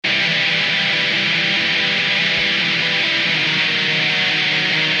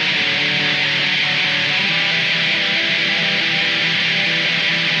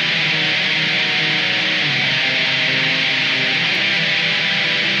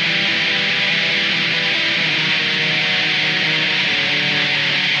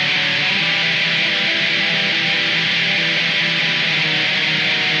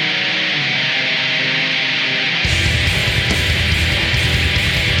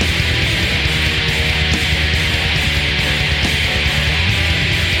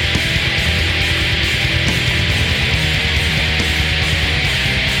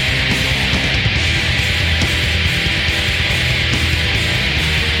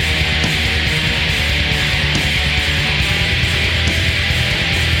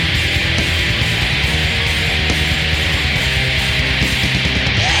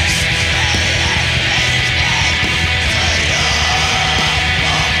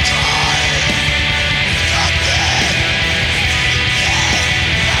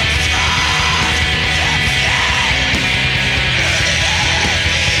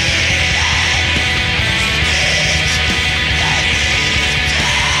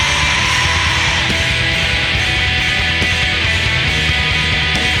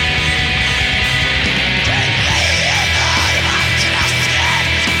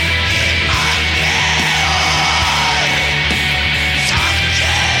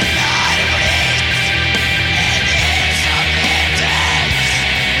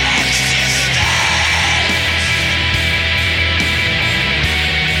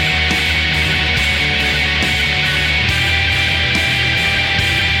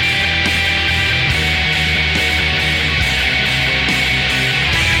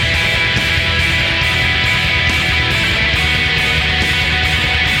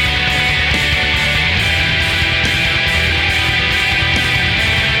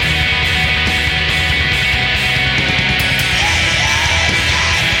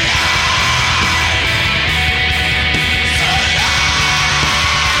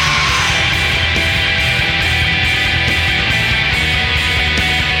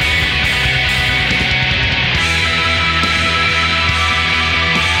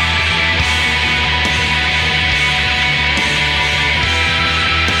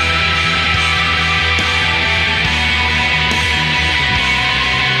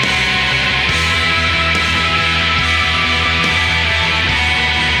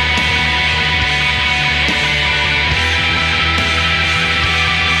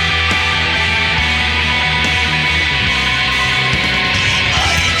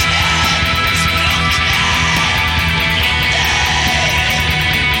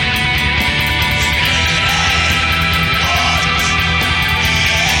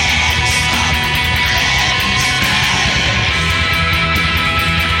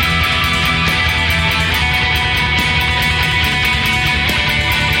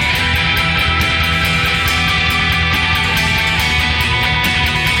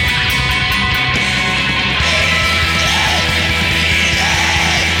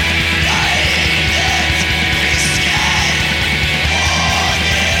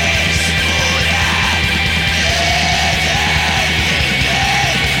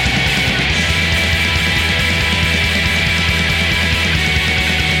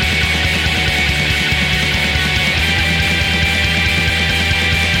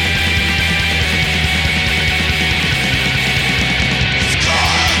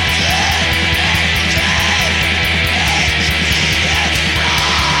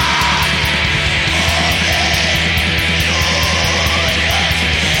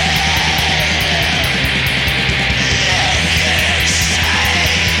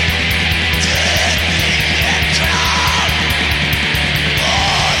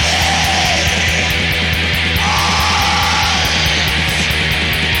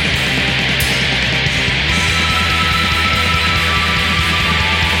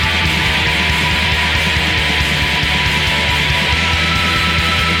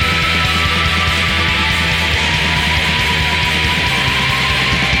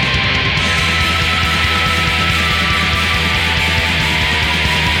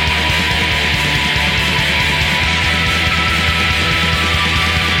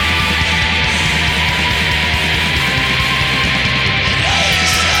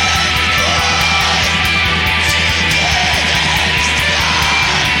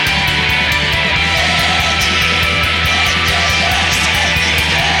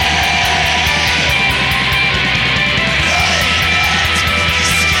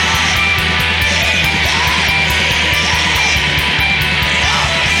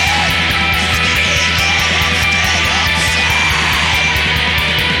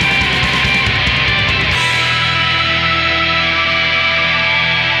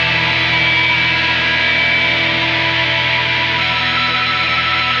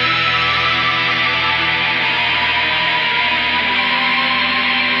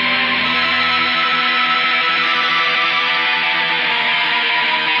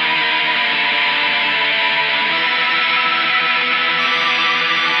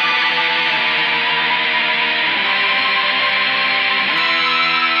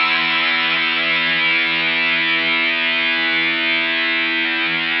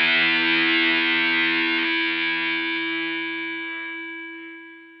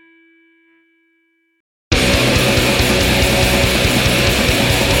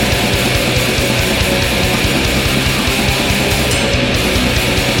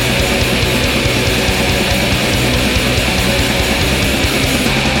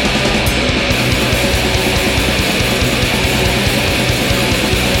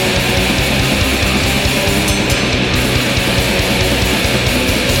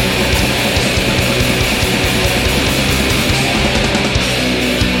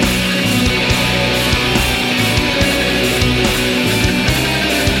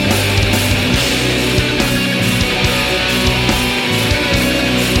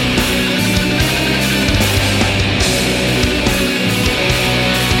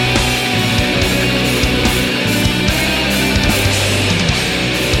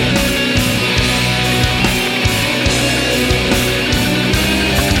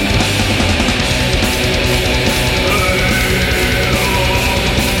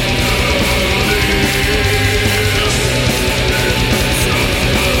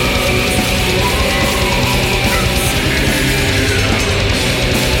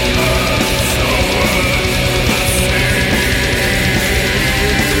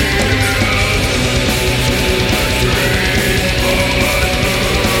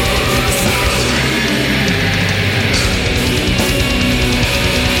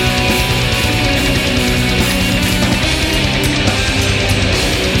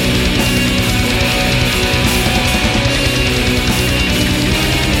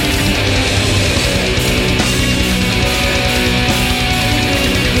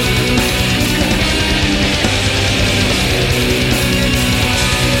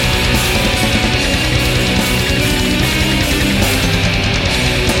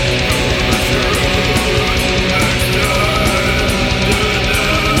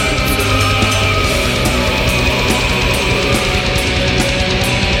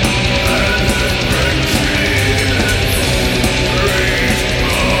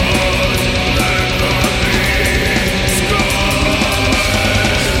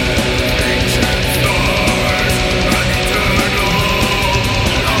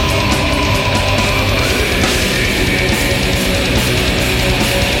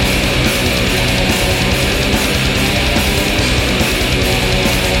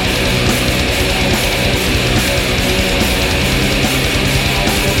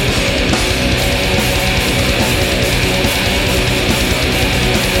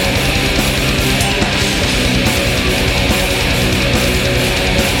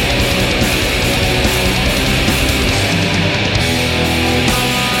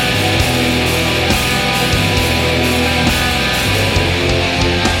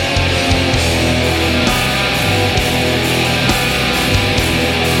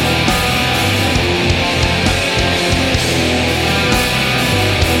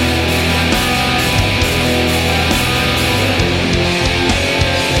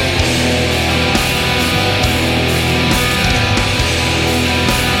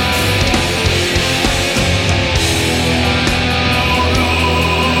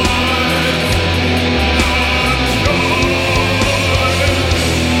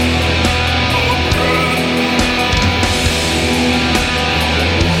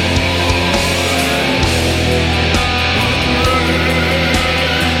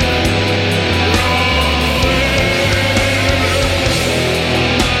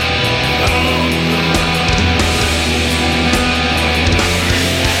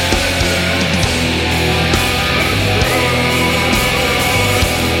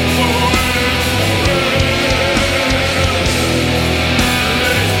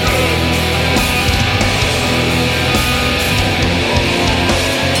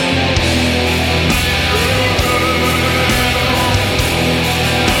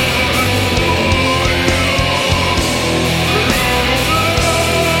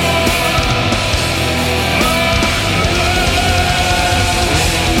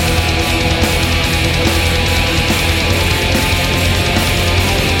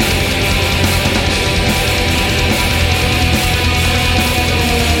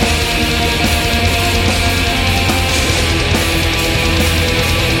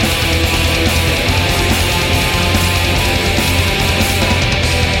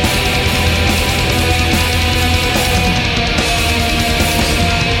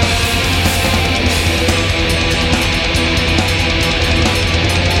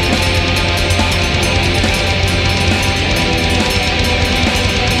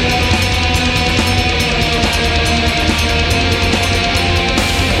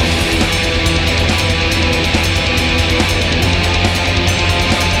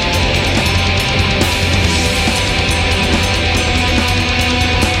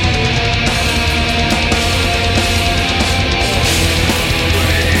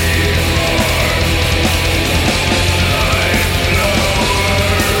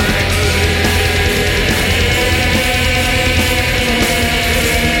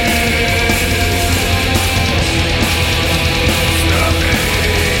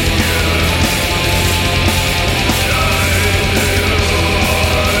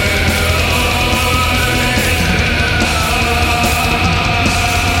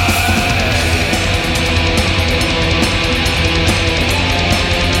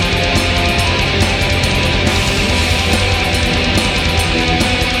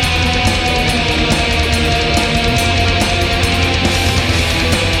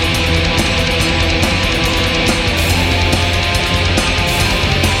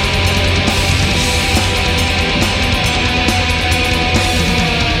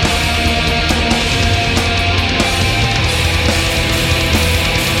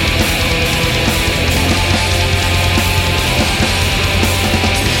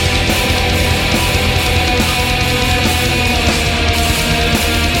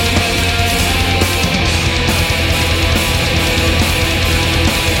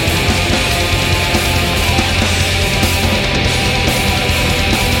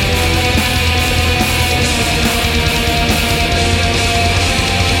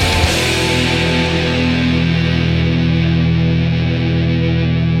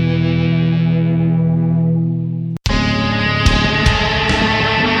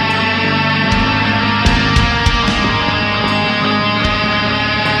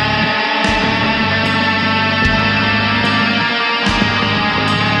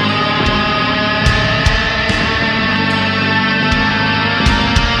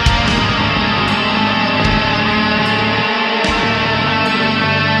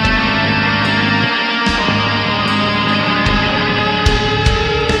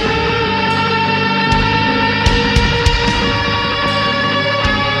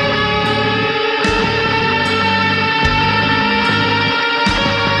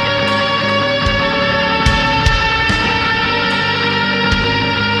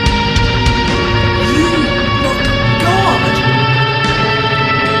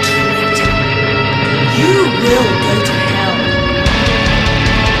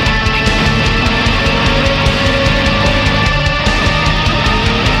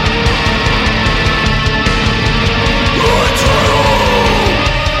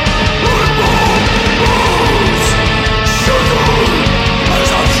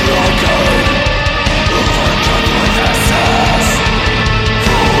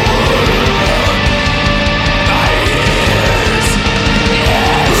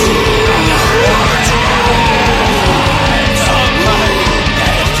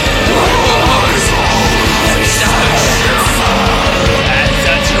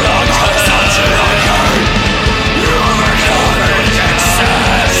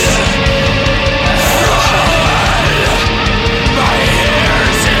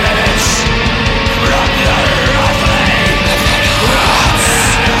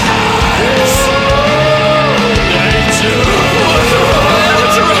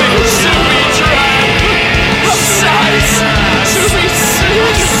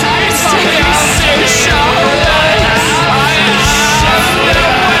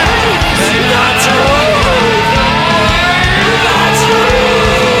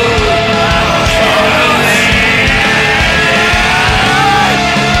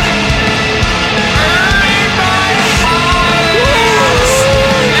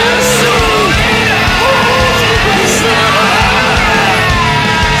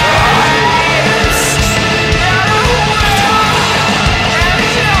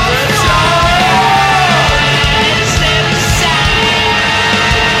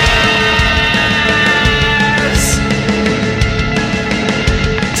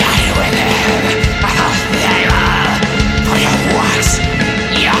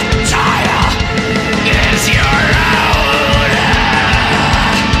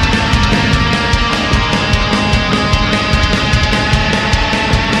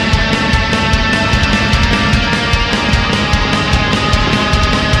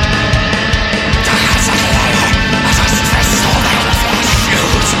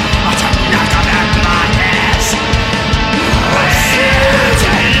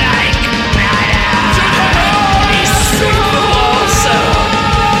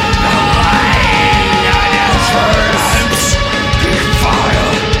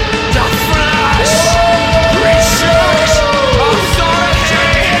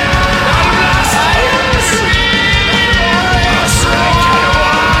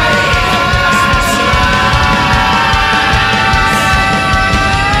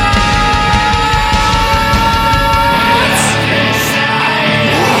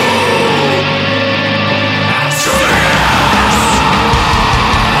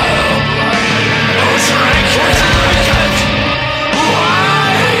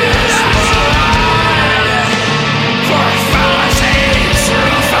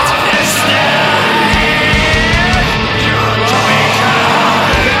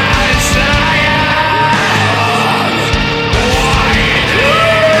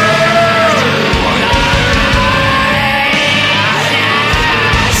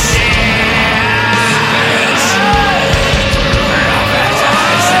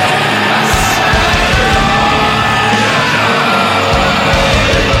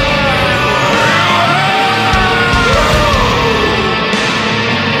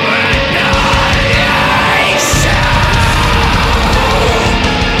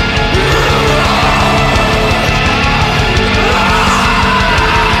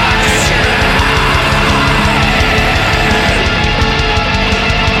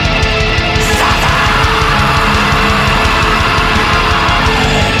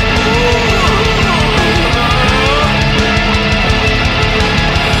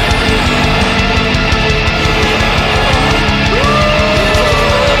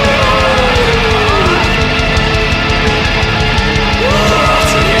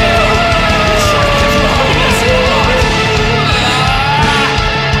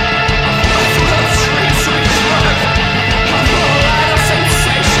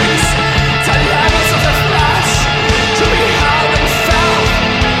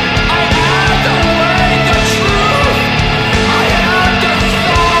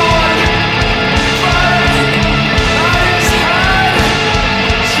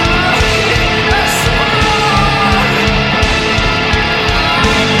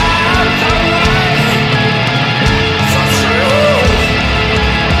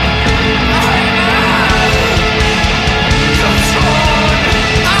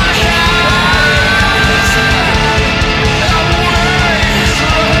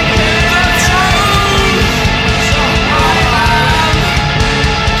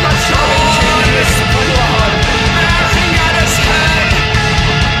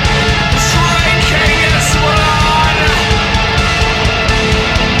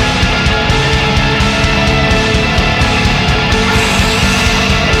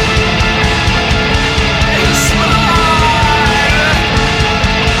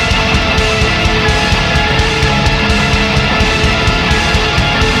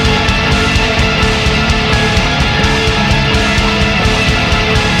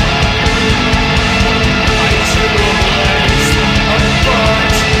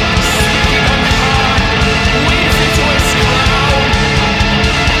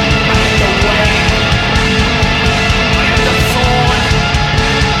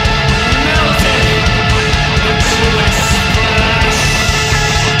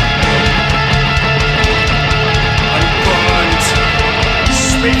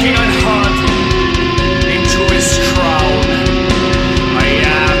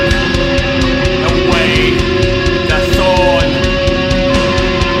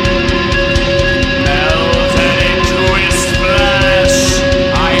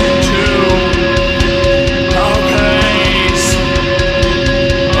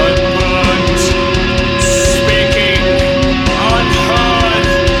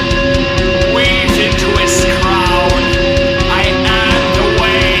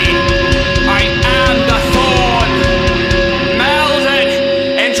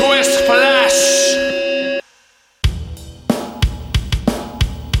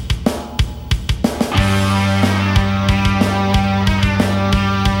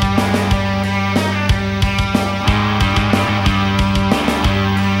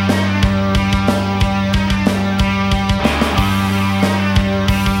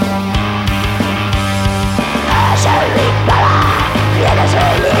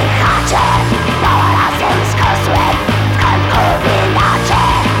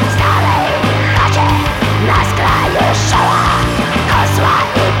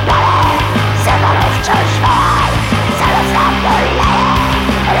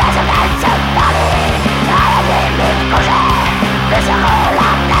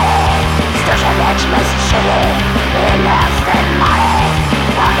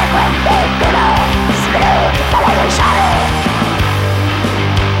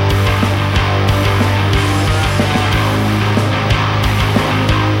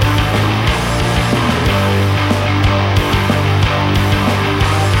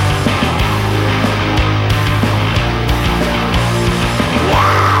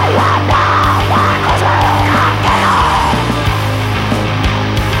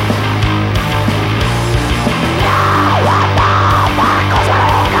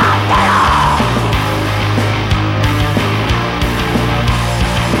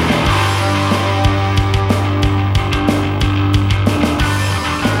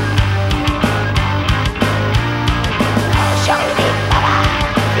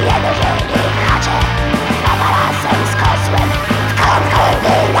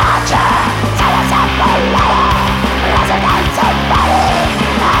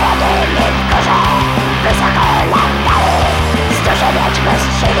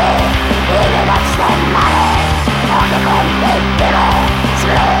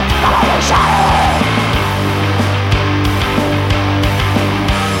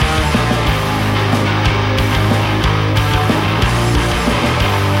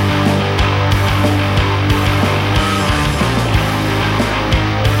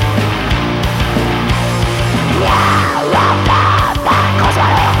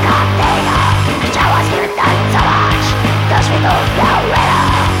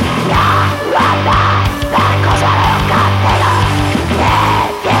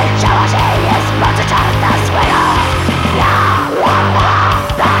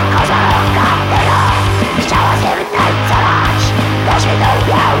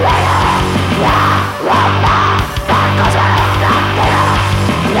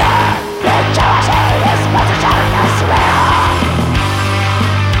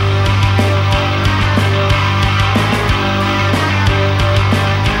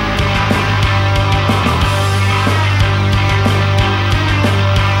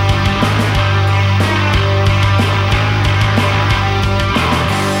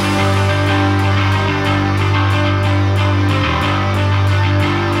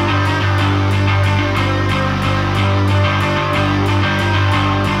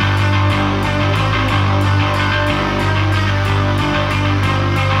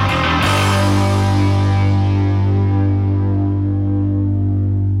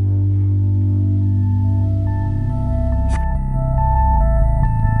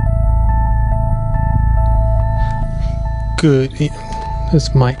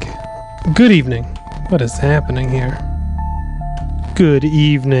This Mike. Good evening. What is happening here? Good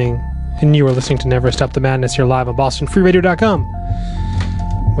evening. And you are listening to Never Stop the Madness. You're live on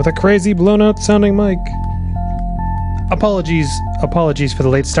BostonFreeRadio.com with a crazy blown out sounding mic. Apologies for the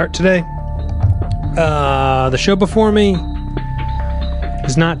late start today. The show before me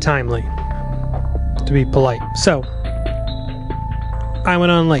is not timely, to be polite. So, I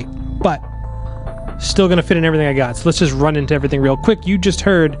went on late, but still gonna fit in everything I got. So let's just run into everything real quick. You just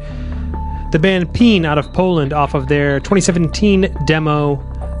heard the band Peen out of Poland off of their 2017 demo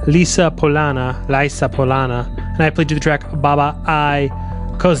Lisa Polana, and I played you the track Baba I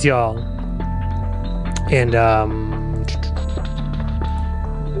Koziol. And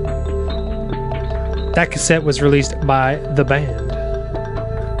that cassette was released by The Band.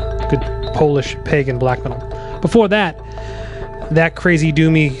 Good Polish pagan black metal. Before that crazy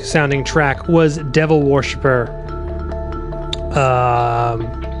doomy sounding track was Devil Worshipper.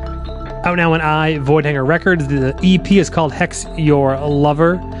 Out now on Voidhanger Records. The EP is called Hex Your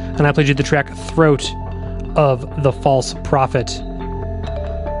Lover, and I played you the track Throat of the False Prophet.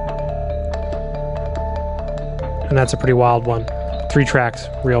 And that's a pretty wild one. 3 tracks,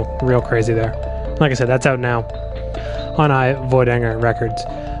 real crazy there. Like I said, that's out now on Voidhanger Records.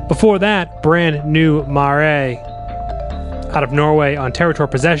 Before that, brand new Mare out of Norway on Territor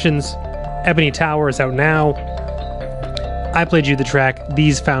Possessions. Ebony Tower is out now. I played you the track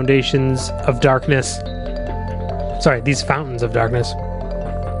These Fountains of Darkness.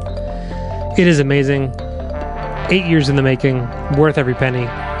 It is amazing. 8 years in the making, worth every penny.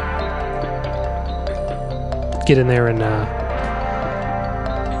 Get in there and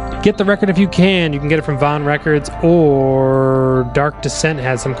get the record if you can. You can get it from Von Records, or Dark Descent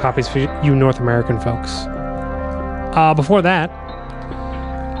has some copies for you North American folks. Before that,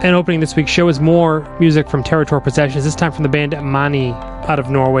 and opening this week's show is more music from Territor Possessions, this time from the band Mani out of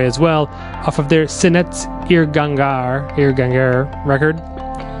Norway as well, off of their Sinets Irgangar record.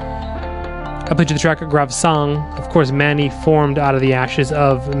 I played you the track Grav Song. Of course, Mani formed out of the ashes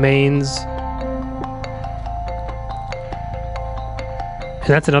of Mainz. And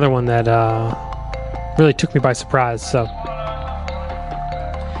that's another one that really took me by surprise. So,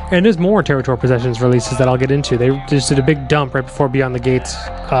 and there's more Territor Possessions releases that I'll get into. They just did a big dump right before Beyond the Gates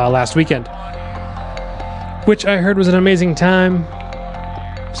last weekend, which I heard was an amazing time.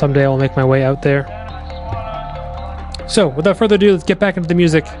 Someday I'll make my way out there. So, without further ado, let's get back into the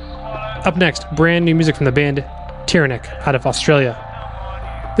music. Up next, brand new music from the band Tyrannic out of Australia.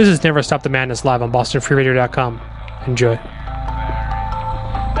 This is Never Stop the Madness live on BostonFreeRadio.com. Enjoy. We'll be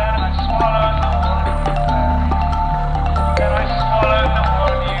right back.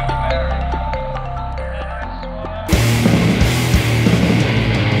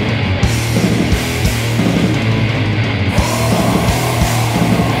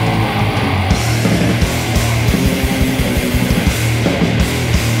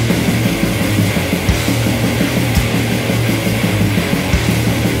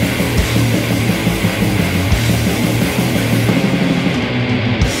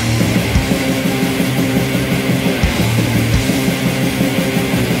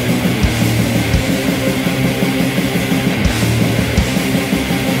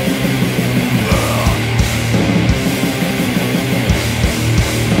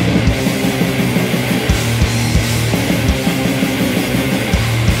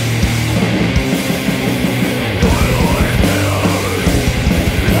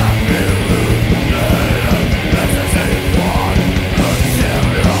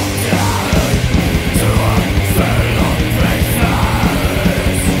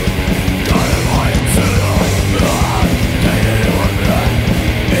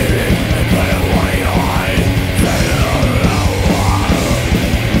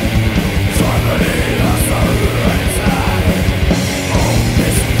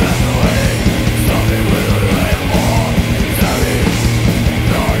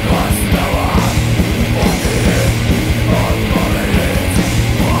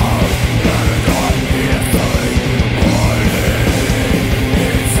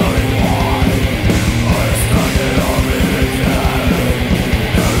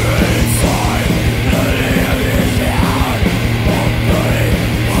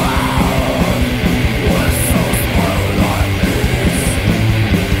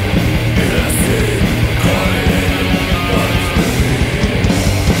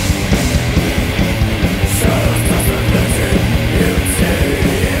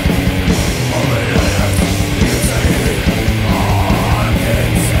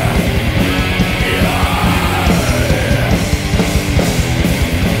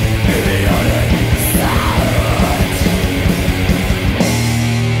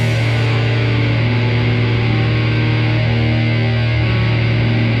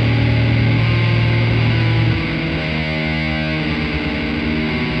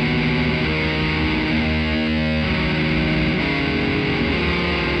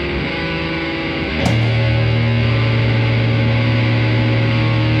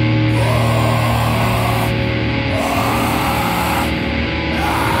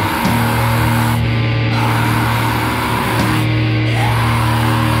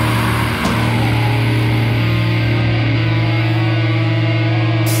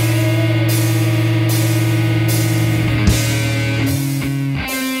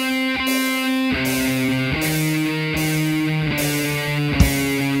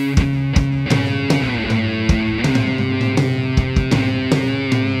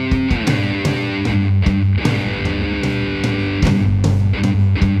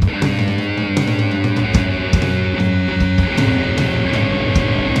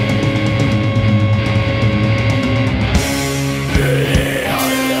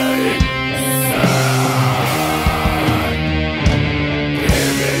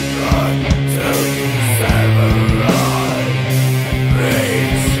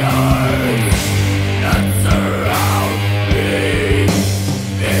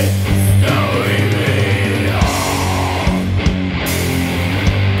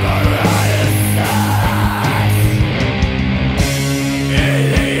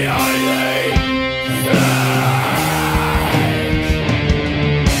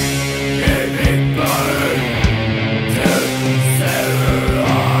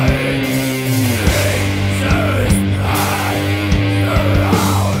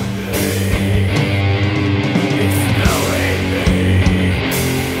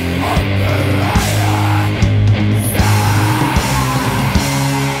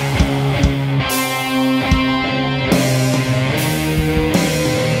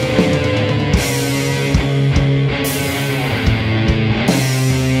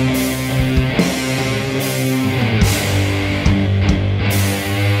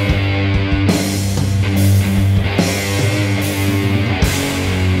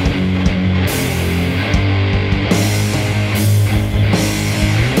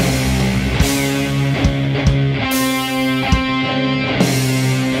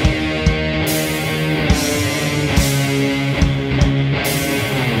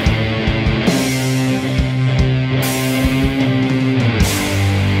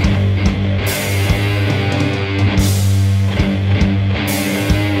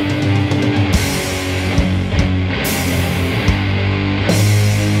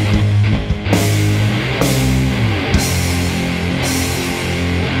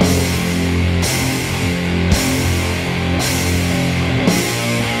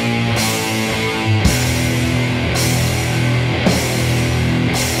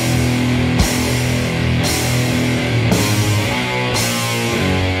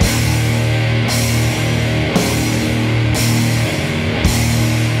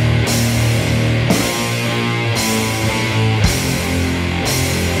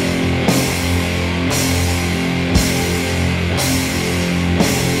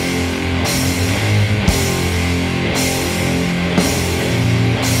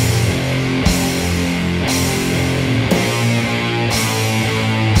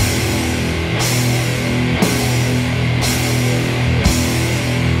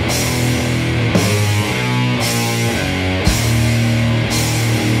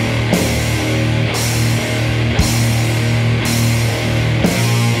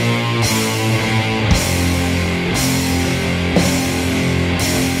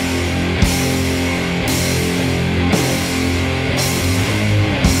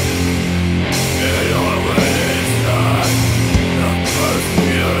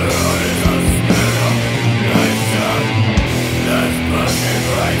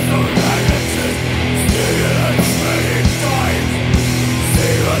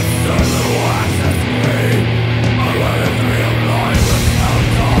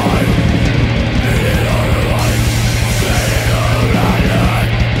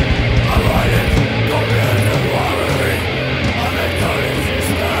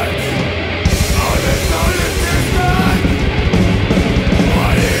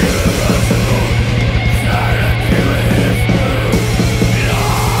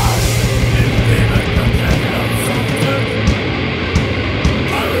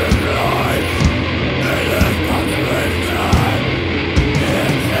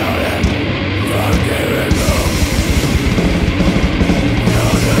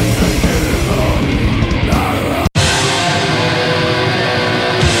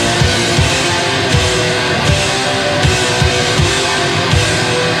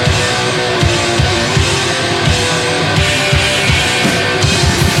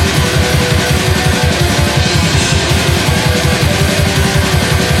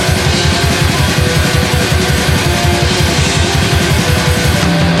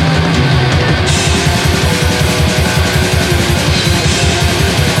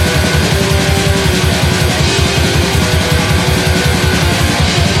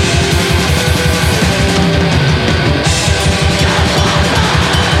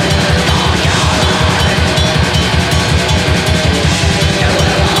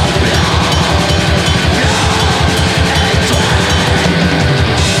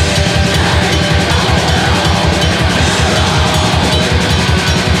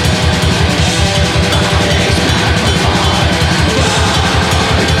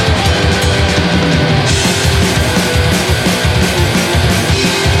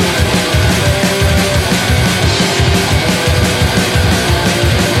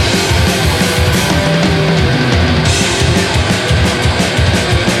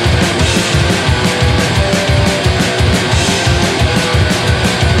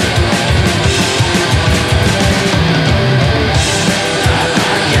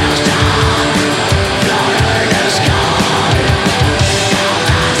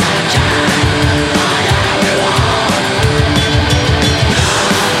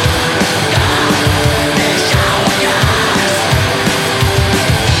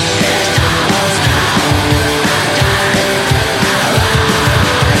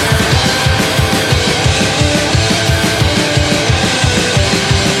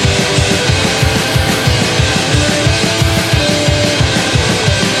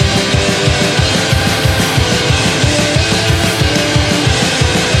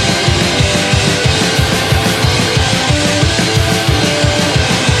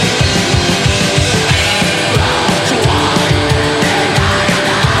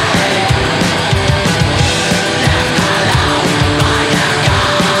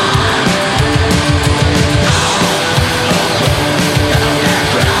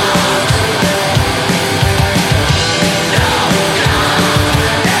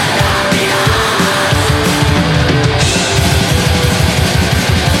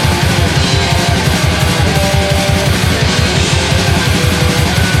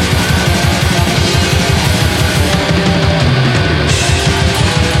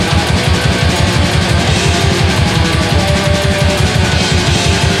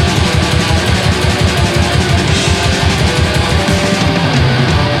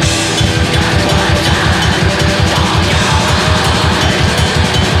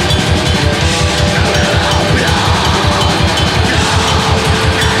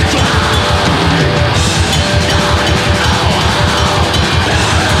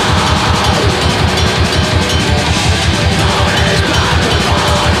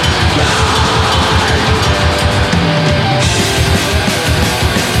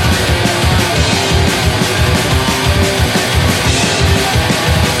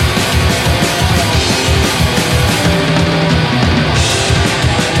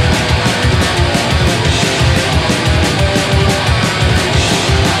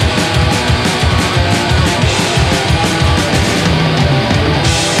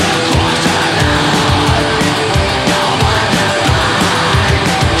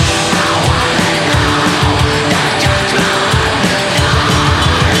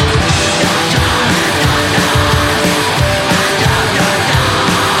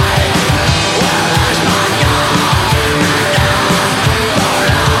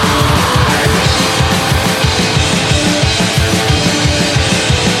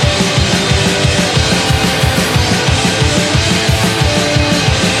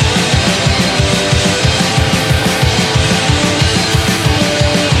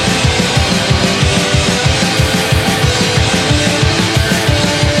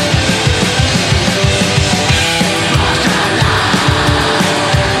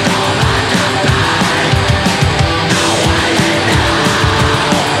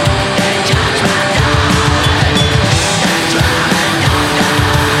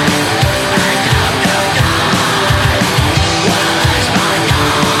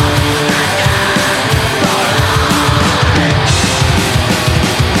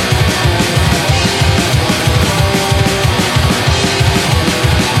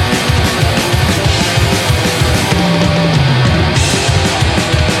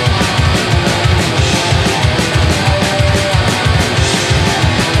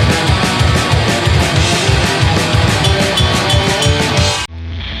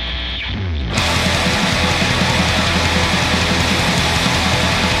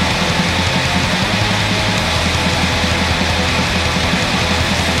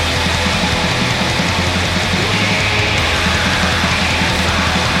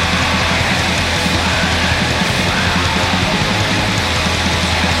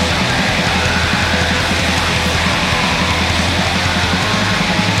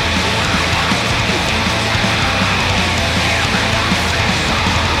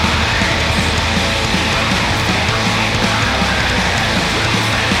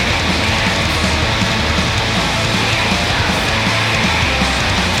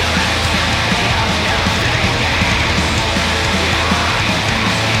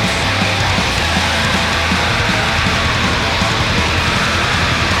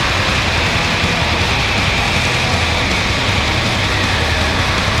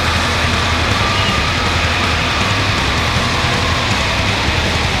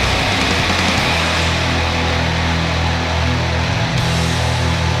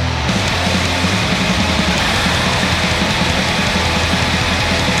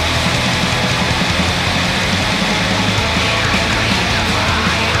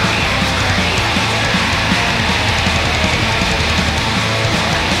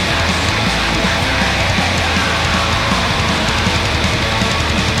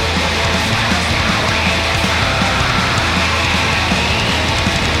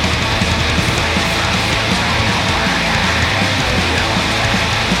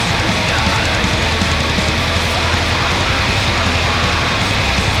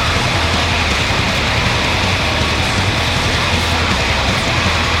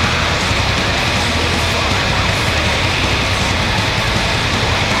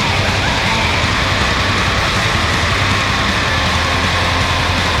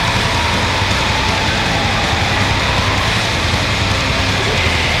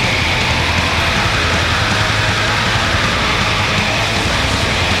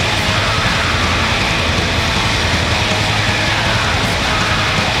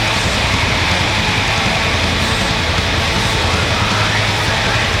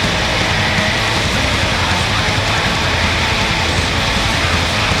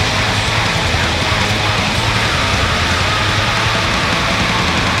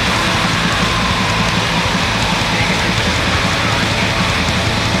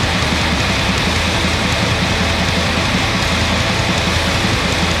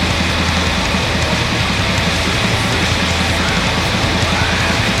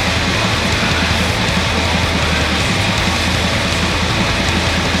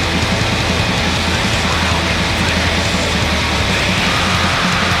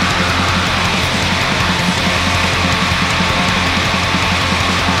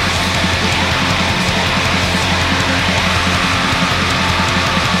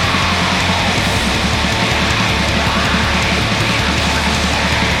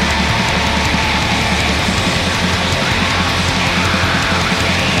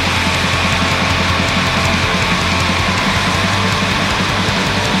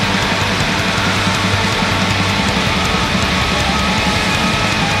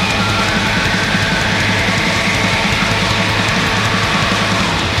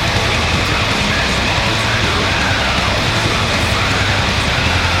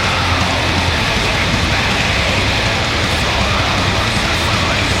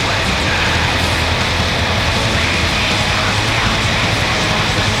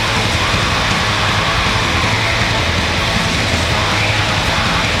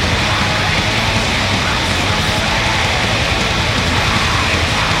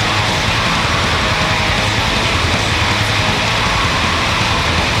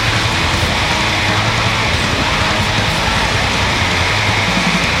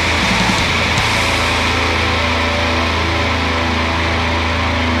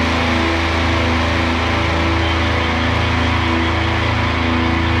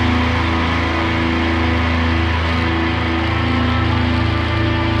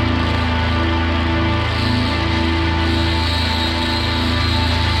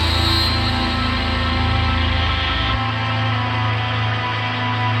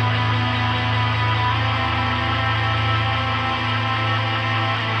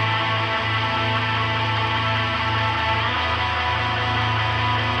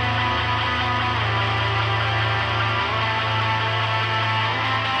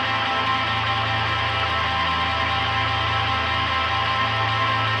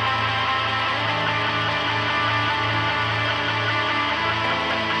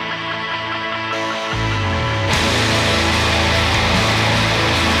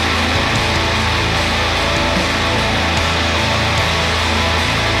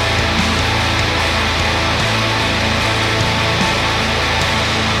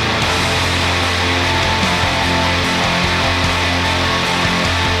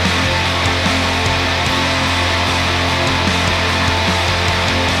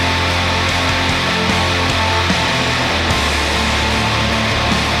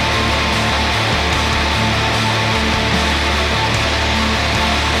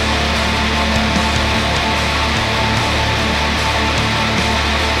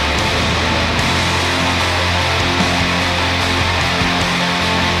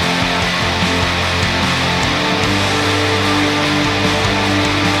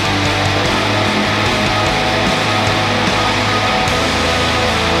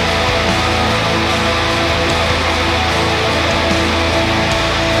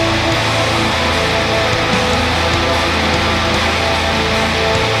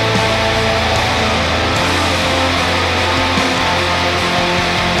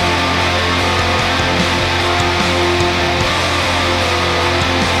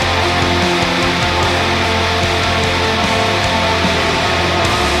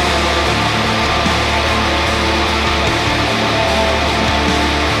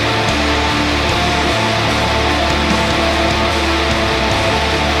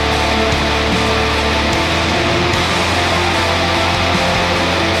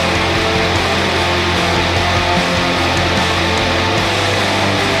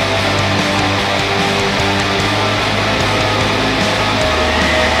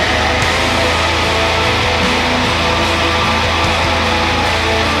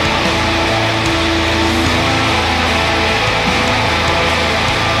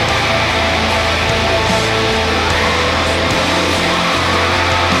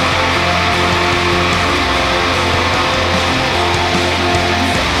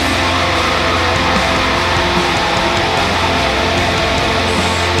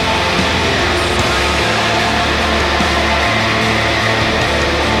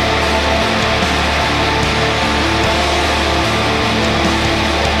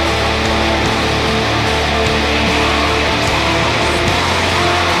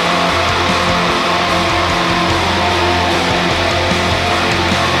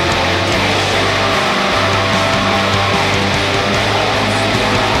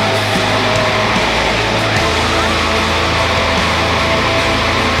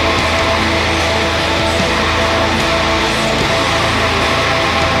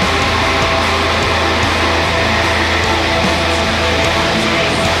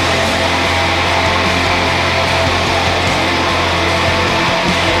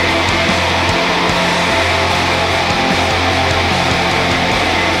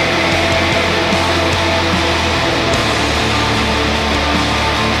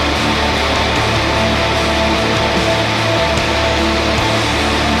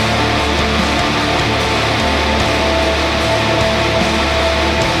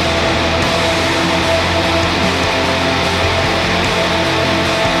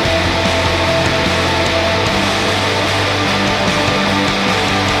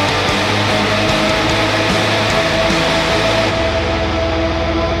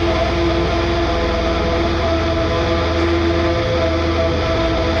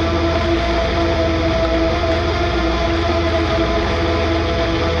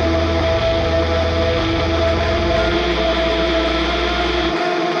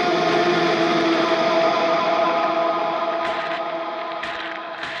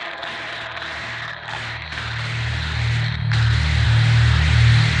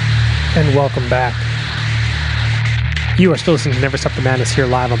 And welcome back. You are still listening to Never Stop the Madness here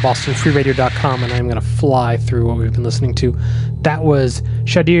live on BostonFreeRadio.com, and I'm going to fly through what we've been listening to. That was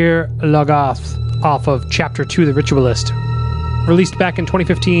Shadir Lagath off of Chapter 2, The Ritualist. Released back in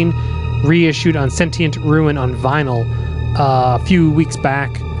 2015, reissued on Sentient Ruin on vinyl a few weeks back.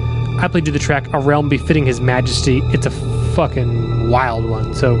 I played you the track A Realm Befitting His Majesty. It's a fucking wild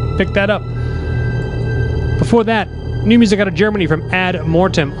one, so pick that up. Before that, new music out of Germany from Ad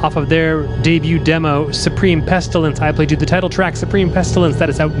Mortem off of their debut demo, Supreme Pestilence. I played you the title track, Supreme Pestilence, that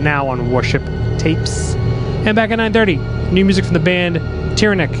is out now on Worship Tapes. And back at 9:30, new music from the band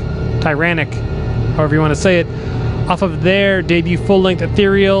Tyrannic, however you want to say it, off of their debut full-length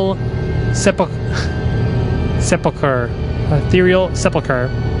Ethereal Sepulchre.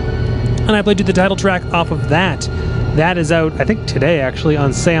 And I played you the title track off of that. That is out, I think today actually,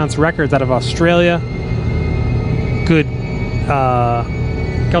 on Seance Records out of Australia. Good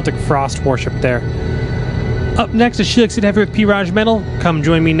Celtic Frost worship there. Up next is She Likes It Heavy with P. Raj Metal. Come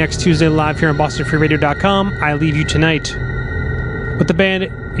join me next Tuesday live here on BostonFreeRadio.com. I leave you tonight with the band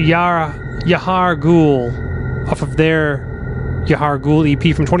Yahar Ghul off of their Yahar Ghul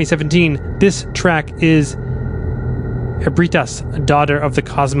EP from 2017. This track is Ebritas, Daughter of the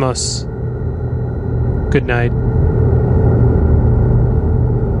Cosmos. Good night.